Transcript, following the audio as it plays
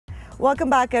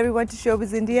Welcome back everyone to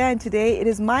Showbiz India, and today it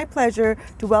is my pleasure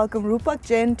to welcome Rupak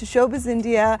Ginn to Showbiz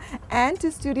India and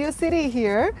to Studio City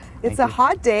here. It's a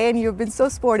hot day and you've been so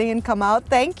sporty and come out.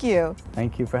 Thank you.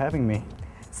 Thank you for having me.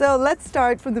 So let's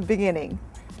start from the beginning.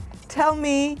 Tell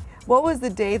me, what was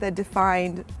the day that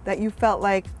defined that you felt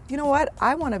like, you know what,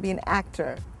 I want to be an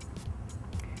actor?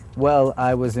 Well,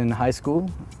 I was in high school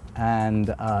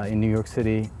and in New York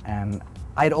City, and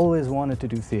I'd always wanted to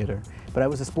do theater, but I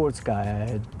was a sports guy.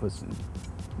 I was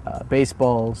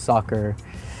baseball, soccer,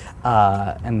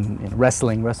 and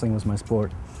wrestling. Wrestling was my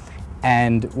sport.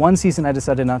 And one season I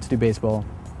decided not to do baseball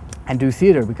and do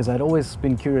theater because I'd always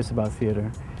been curious about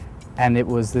theater. And it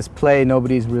was this play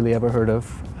nobody's really ever heard of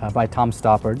by Tom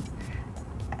Stoppard.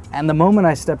 And the moment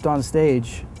I stepped on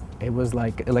stage, it was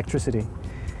like electricity.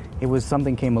 It was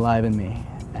something came alive in me,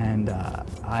 and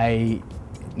I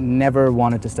never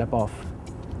wanted to step off.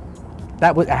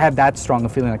 I had that strong a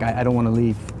feeling like I don't want to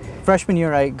leave. Freshman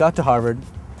year, I got to Harvard,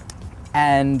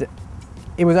 and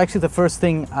it was actually the first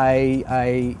thing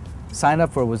I signed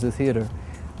up for was the theater,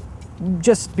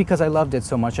 just because I loved it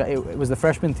so much. It was the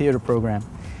freshman theater program,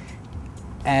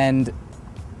 and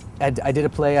I did a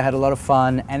play. I had a lot of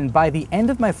fun, and by the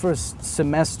end of my first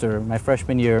semester, my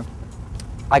freshman year,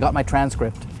 I got my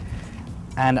transcript.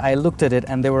 And I looked at it,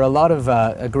 and there were a lot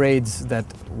of grades that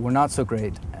were not so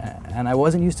great, and I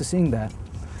wasn't used to seeing that.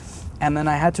 And then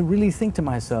I had to really think to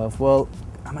myself, well,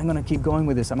 am I going to keep going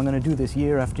with this? Am I going to do this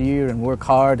year after year and work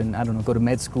hard and, I don't know, go to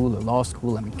med school or law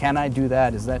school? I mean, can I do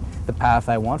that? Is that the path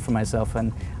I want for myself?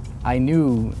 And I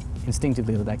knew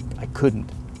instinctively that I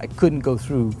couldn't. I couldn't go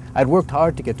through. I'd worked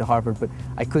hard to get to Harvard, but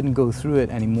I couldn't go through it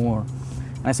anymore.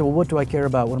 And I said, well, what do I care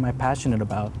about? What am I passionate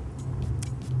about?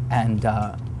 And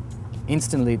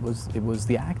instantly it was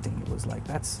the acting. It was like,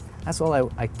 that's all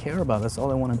I care about. That's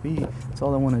all I want to be. That's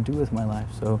all I want to do with my life.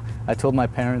 So I told my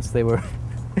parents. They were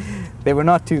they were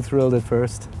not too thrilled at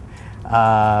first,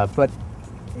 but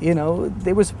you know,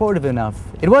 they were supportive enough.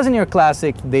 It wasn't your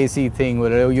classic Desi thing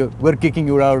where we're kicking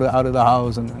you out of the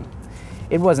house, and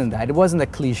it wasn't that. It wasn't a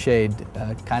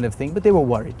cliched kind of thing. But they were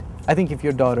worried. I think if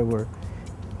your daughter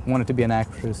wanted to be an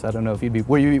actress, I don't know if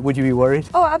would you be worried?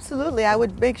 Oh, absolutely. I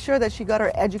would make sure that she got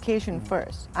her education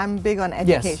first. I'm big on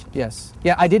education. Yes.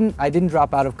 Yeah, I didn't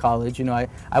drop out of college. You know,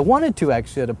 I wanted to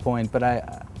actually at a point, but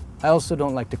I also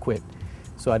don't like to quit.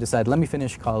 So I decided, let me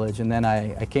finish college, and then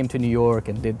I came to New York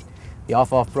and did the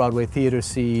off-Broadway theater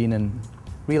scene and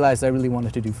realized I really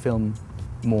wanted to do film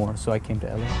more, so I came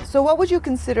to LA. So what would you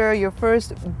consider your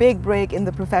first big break in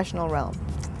the professional realm?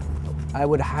 I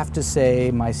would have to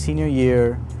say my senior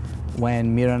year,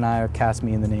 when Meera Nair cast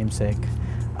me in The Namesake,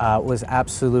 was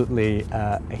absolutely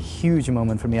a huge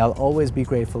moment for me. I'll always be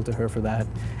grateful to her for that.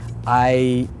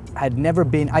 I'd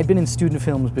been in student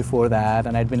films before that,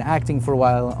 and I'd been acting for a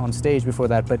while on stage before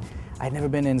that, but I'd never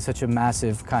been in such a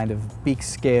massive kind of big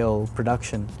scale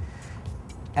production.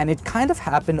 And it kind of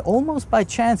happened almost by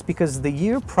chance, because the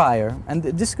year prior, and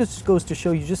this just goes to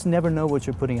show you just never know what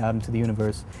you're putting out into the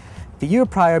universe. The year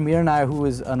prior, Meera Nair, who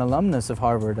was an alumnus of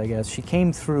Harvard, I guess, she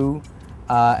came through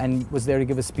and was there to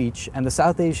give a speech, and the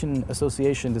South Asian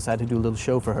Association decided to do a little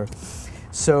show for her.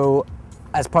 So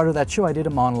as part of that show, I did a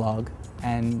monologue,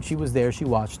 and she was there, she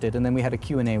watched it, and then we had a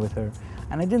Q&A with her.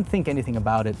 And I didn't think anything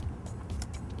about it.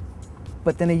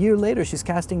 But then a year later, she's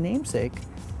casting Namesake.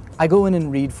 I go in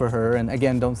and read for her, and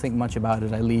again, don't think much about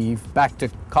it. I leave, back to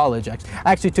college. I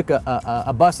actually took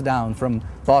a bus down from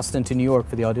Boston to New York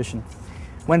for the audition.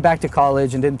 Went back to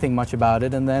college and didn't think much about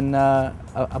it, and then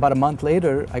about a month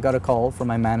later, I got a call from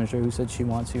my manager who said she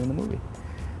wants you in the movie.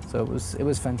 So it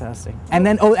was fantastic. And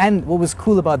then, and what was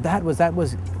cool about that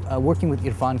was working with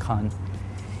Irfan Khan.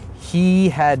 He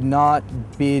had not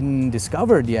been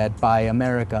discovered yet by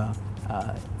America.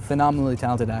 Phenomenally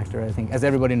talented actor, I think, as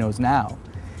everybody knows now.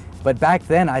 But back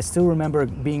then, I still remember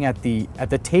being at the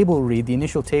table read, the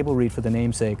initial table read for The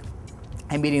Namesake.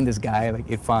 I'm meeting this guy, like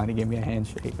Irfan, he gave me a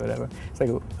handshake, whatever. It's like,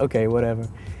 okay, whatever.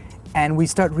 And we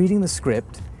start reading the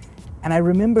script, and I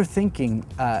remember thinking,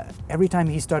 every time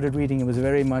he started reading, it was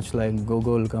very much like,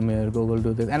 Gogol, come here, Gogol,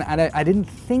 do this. And I didn't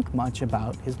think much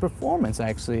about his performance,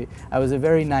 actually. I was a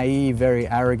very naive, very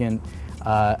arrogant,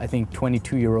 I think,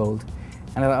 22-year-old.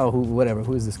 And I thought, oh, whatever,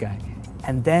 who is this guy?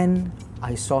 And then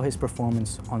I saw his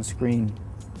performance on screen.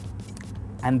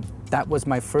 And that was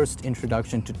my first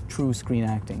introduction to true screen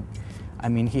acting. I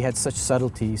mean, he had such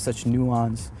subtlety, such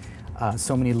nuance,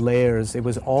 so many layers. It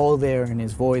was all there in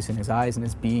his voice, in his eyes, in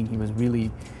his being. He was really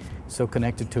so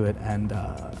connected to it, and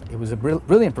it was a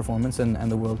brilliant performance, and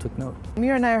the world took note.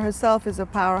 Meera Nair herself is a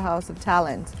powerhouse of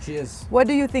talent. She is. What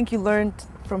do you think you learned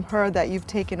from her that you've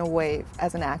taken away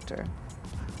as an actor?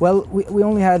 Well,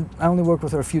 I only worked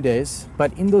with her a few days,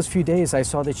 but in those few days I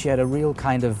saw that she had a real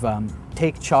kind of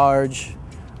take charge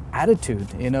attitude.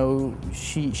 You know,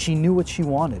 she knew what she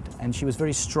wanted, and she was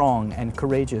very strong and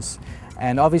courageous.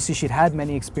 And obviously she'd had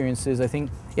many experiences. I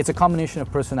think it's a combination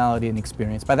of personality and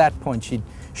experience. By that point she'd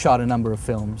shot a number of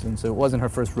films, and so it wasn't her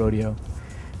first rodeo.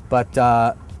 But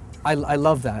I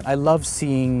love that. I love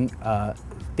seeing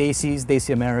Desi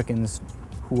Americans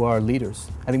who are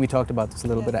leaders. I think we talked about this a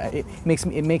little bit. It makes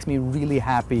me really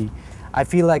happy. I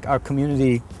feel like our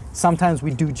community, sometimes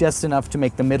we do just enough to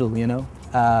make the middle, you know,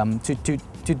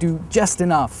 to do just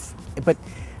enough. But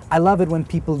I love it when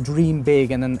people dream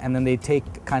big and then they take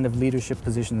kind of leadership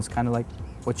positions, kind of like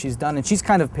what she's done. And she's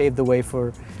kind of paved the way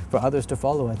for others to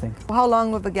follow, I think. How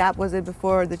long of a gap was it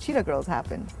before the Cheetah Girls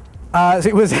happened?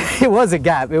 It was a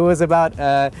gap. It was about,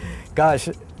 gosh,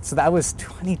 so that was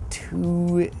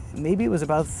 22, maybe it was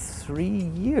about 3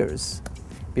 years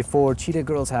before Cheetah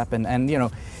Girls happened. And you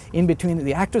know, in between,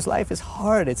 the actor's life is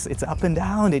hard. It's up and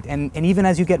down. And even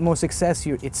as you get more success,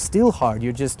 it's still hard.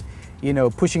 You're just, you know,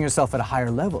 pushing yourself at a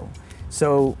higher level.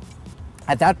 So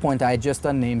at that point, I had just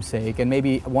done Namesake and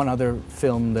maybe one other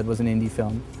film that was an indie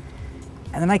film.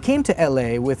 And then I came to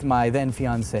LA with my then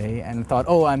fiance and thought,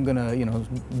 oh, I'm gonna, you know,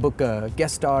 book a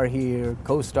guest star here,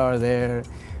 co-star there,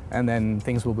 and then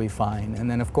things will be fine.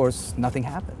 And then of course, nothing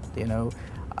happened, you know.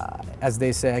 As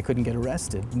they say, I couldn't get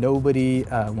arrested. Nobody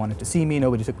wanted to see me,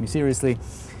 nobody took me seriously.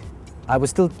 I was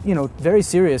still, you know, very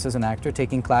serious as an actor,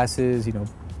 taking classes, you know,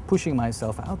 pushing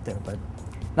myself out there, but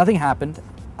nothing happened.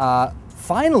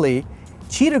 Finally,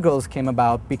 Cheetah Girls came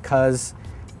about because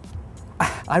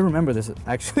I remember this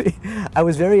actually. I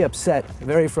was very upset,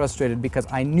 very frustrated because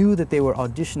I knew that they were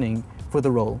auditioning for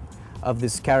the role of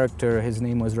this character. His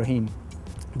name was Rahim,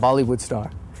 Bollywood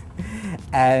star.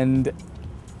 And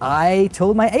I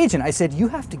told my agent, I said, you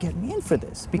have to get me in for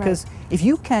this because if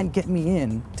you can't get me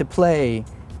in to play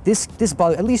this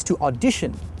Bollywood, at least to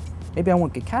audition, maybe I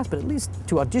won't get cast, but at least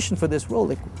to audition for this role,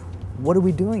 like, what are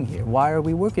we doing here? Why are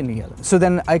we working together? So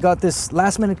then I got this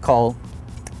last minute call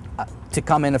to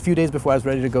come in a few days before I was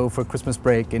ready to go for Christmas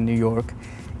break in New York,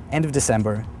 end of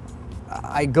December.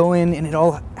 I go in and it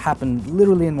all happened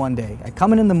literally in one day. I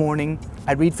come in the morning,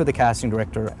 I read for the casting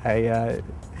director, I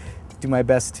do my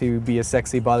best to be a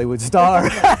sexy Bollywood star.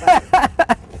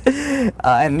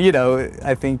 And you know,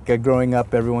 I think growing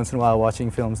up every once in a while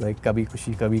watching films like Kabhi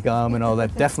Khushi Kabhi Gham and all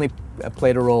that definitely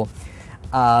played a role.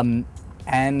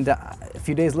 And a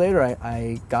few days later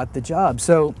I got the job.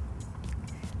 So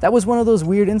that was one of those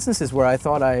weird instances where I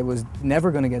thought I was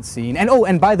never going to get seen. And oh,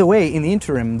 and by the way, in the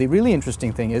interim, the really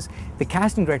interesting thing is the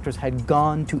casting directors had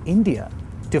gone to India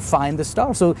to find the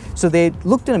star. So they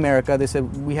looked in America, they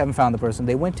said, we haven't found the person.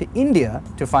 They went to India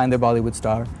to find their Bollywood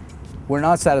star, were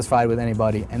not satisfied with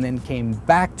anybody, and then came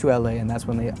back to LA, and that's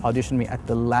when they auditioned me at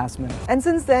the last minute. And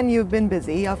since then, you've been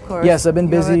busy, of course. Yes, I've been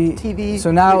busy. TV.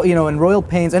 So now, you know, in Royal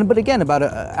Pains, but again,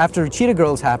 after Cheetah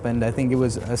Girls happened, I think it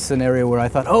was a scenario where I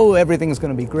thought, oh, everything's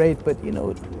going to be great, but you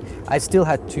know, I still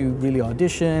had to really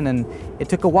audition, and it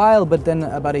took a while, but then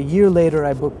about a year later,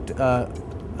 I booked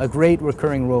a great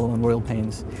recurring role in Royal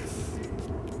Pains.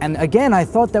 And again, I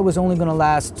thought that was only going to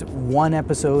last one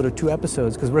episode or two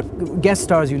episodes, because guest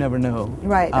stars you never know.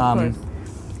 Right, of course.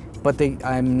 But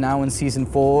I'm now in season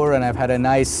 4, and I've had a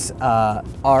nice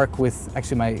arc with,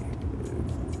 actually my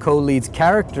co-lead's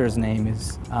character's name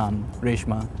is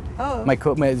Reshma.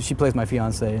 Oh. She plays my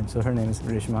fiance, and so her name is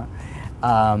Reshma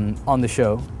on the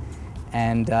show.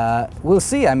 And we'll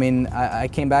see. I mean, I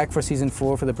came back for season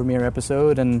 4 for the premiere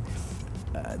episode, and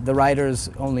the writers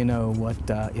only know what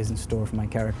is in store for my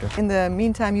character. In the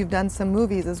meantime, you've done some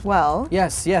movies as well.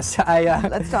 Yes. Let's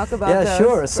talk about those. Yeah,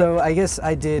 sure. So I guess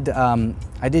I did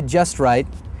Just Right,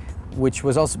 which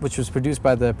was produced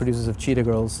by the producers of Cheetah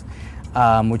Girls,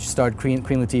 which starred Queen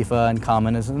Latifah and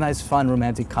Common. It's a nice, fun,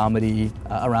 romantic comedy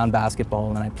around basketball,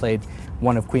 and I played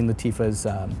one of Queen Latifah's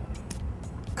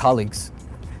colleagues.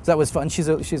 So that was fun. She's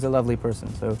a lovely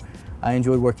person. So I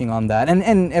enjoyed working on that,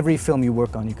 and every film you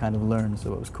work on, you kind of learn,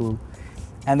 so it was cool.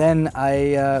 And then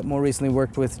I more recently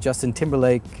worked with Justin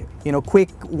Timberlake. You know,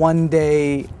 quick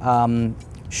one-day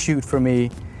shoot for me,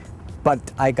 but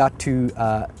I get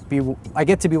to be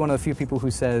one of the few people who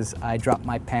says I dropped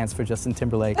my pants for Justin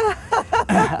Timberlake. You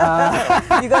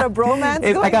got a bromance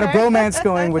going? I got a bromance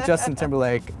going with Justin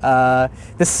Timberlake. The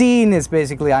scene is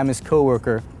basically I'm his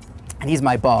coworker. And he's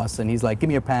my boss, and he's like, give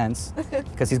me your pants,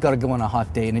 because he's got to go on a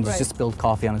hot date, and he's just spilled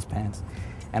coffee on his pants.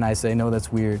 And I say, no,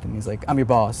 that's weird. And he's like, I'm your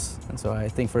boss. And so I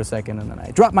think for a second, and then I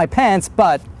drop my pants,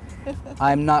 but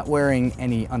I'm not wearing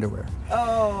any underwear.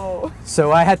 Oh.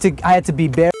 So I had to be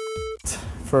bare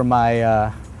for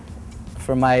my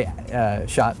for my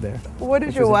shot there. What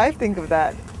did your wife think of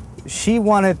that? She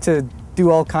wanted to do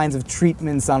all kinds of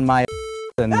treatments on my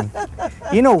and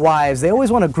you know wives, they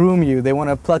always want to groom you. They want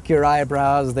to pluck your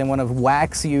eyebrows, they want to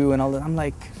wax you and all that. I'm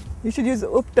like, you should use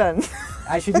Upton.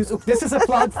 I should use, this is a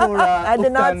plug for I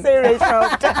did not Upton. say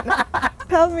Reshma Upton.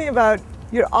 Tell me about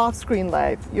your off-screen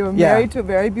life. You're married to a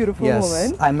very beautiful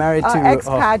woman. I'm married to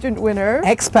ex-pageant winner.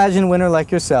 Ex-pageant winner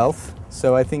like yourself.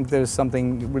 So I think there's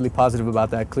something really positive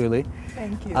about that, clearly.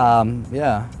 Thank you.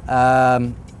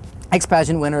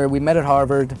 Ex-pageant winner. We met at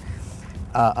Harvard.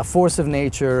 A force of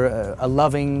nature, a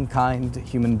loving, kind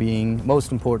human being.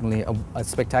 Most importantly, a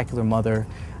spectacular mother.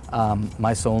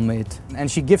 My soulmate,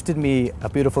 and she gifted me a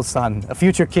beautiful son, a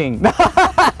future king.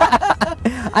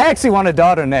 I actually want a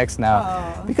daughter next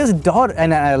now, because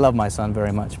and I love my son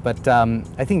very much, but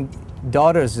I think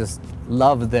daughters just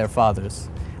love their fathers,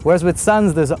 whereas with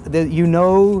sons, you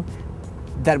know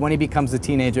that when he becomes a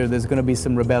teenager, there's going to be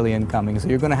some rebellion coming, so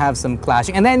you're going to have some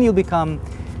clashing, and then you'll become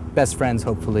best friends,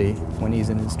 hopefully, when he's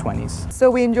in his 20s. So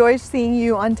we enjoy seeing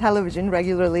you on television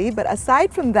regularly, but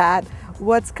aside from that,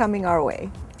 what's coming our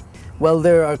way? Well,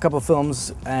 there are a couple of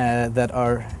films that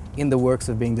are in the works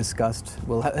of being discussed,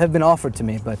 have been offered to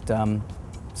me, but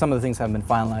some of the things haven't been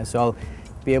finalized. So I'll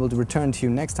be able to return to you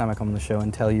next time I come on the show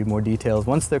and tell you more details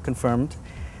once they're confirmed.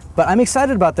 But I'm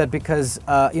excited about that because,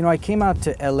 you know, I came out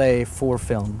to LA for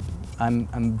film.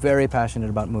 I'm very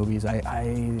passionate about movies.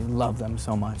 I love them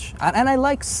so much. And I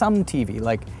like some TV,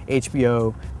 like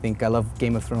HBO. I think I love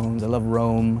Game of Thrones. I love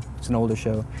Rome. It's an older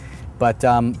show. But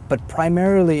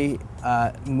primarily,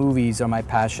 movies are my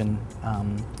passion.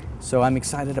 So I'm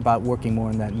excited about working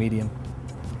more in that medium.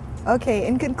 Okay,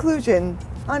 in conclusion,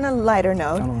 on a lighter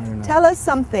note, tell us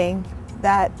something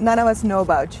that none of us know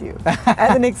about you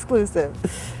as an exclusive.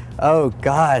 Oh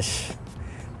gosh,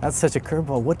 that's such a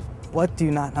curveball. What do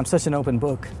you not? I'm such an open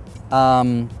book.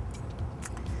 That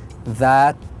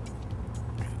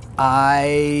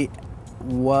I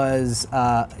was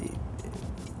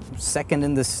second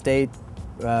in the state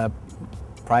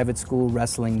private school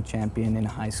wrestling champion in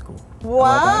high school.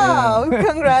 Wow!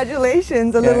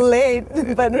 Congratulations! A little late,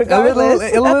 but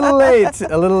regardless. A little late.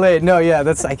 A little late. No, yeah,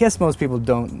 that's. I guess most people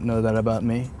don't know that about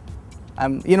me.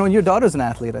 You know, and your daughter's an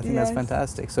athlete. I think that's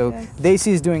fantastic. So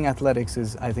Daisy's doing athletics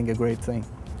is, I think, a great thing.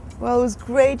 Well, it was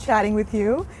great chatting with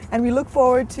you, and we look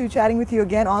forward to chatting with you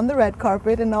again on the red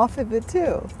carpet and off of it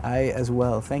too. I as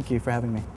well. Thank you for having me.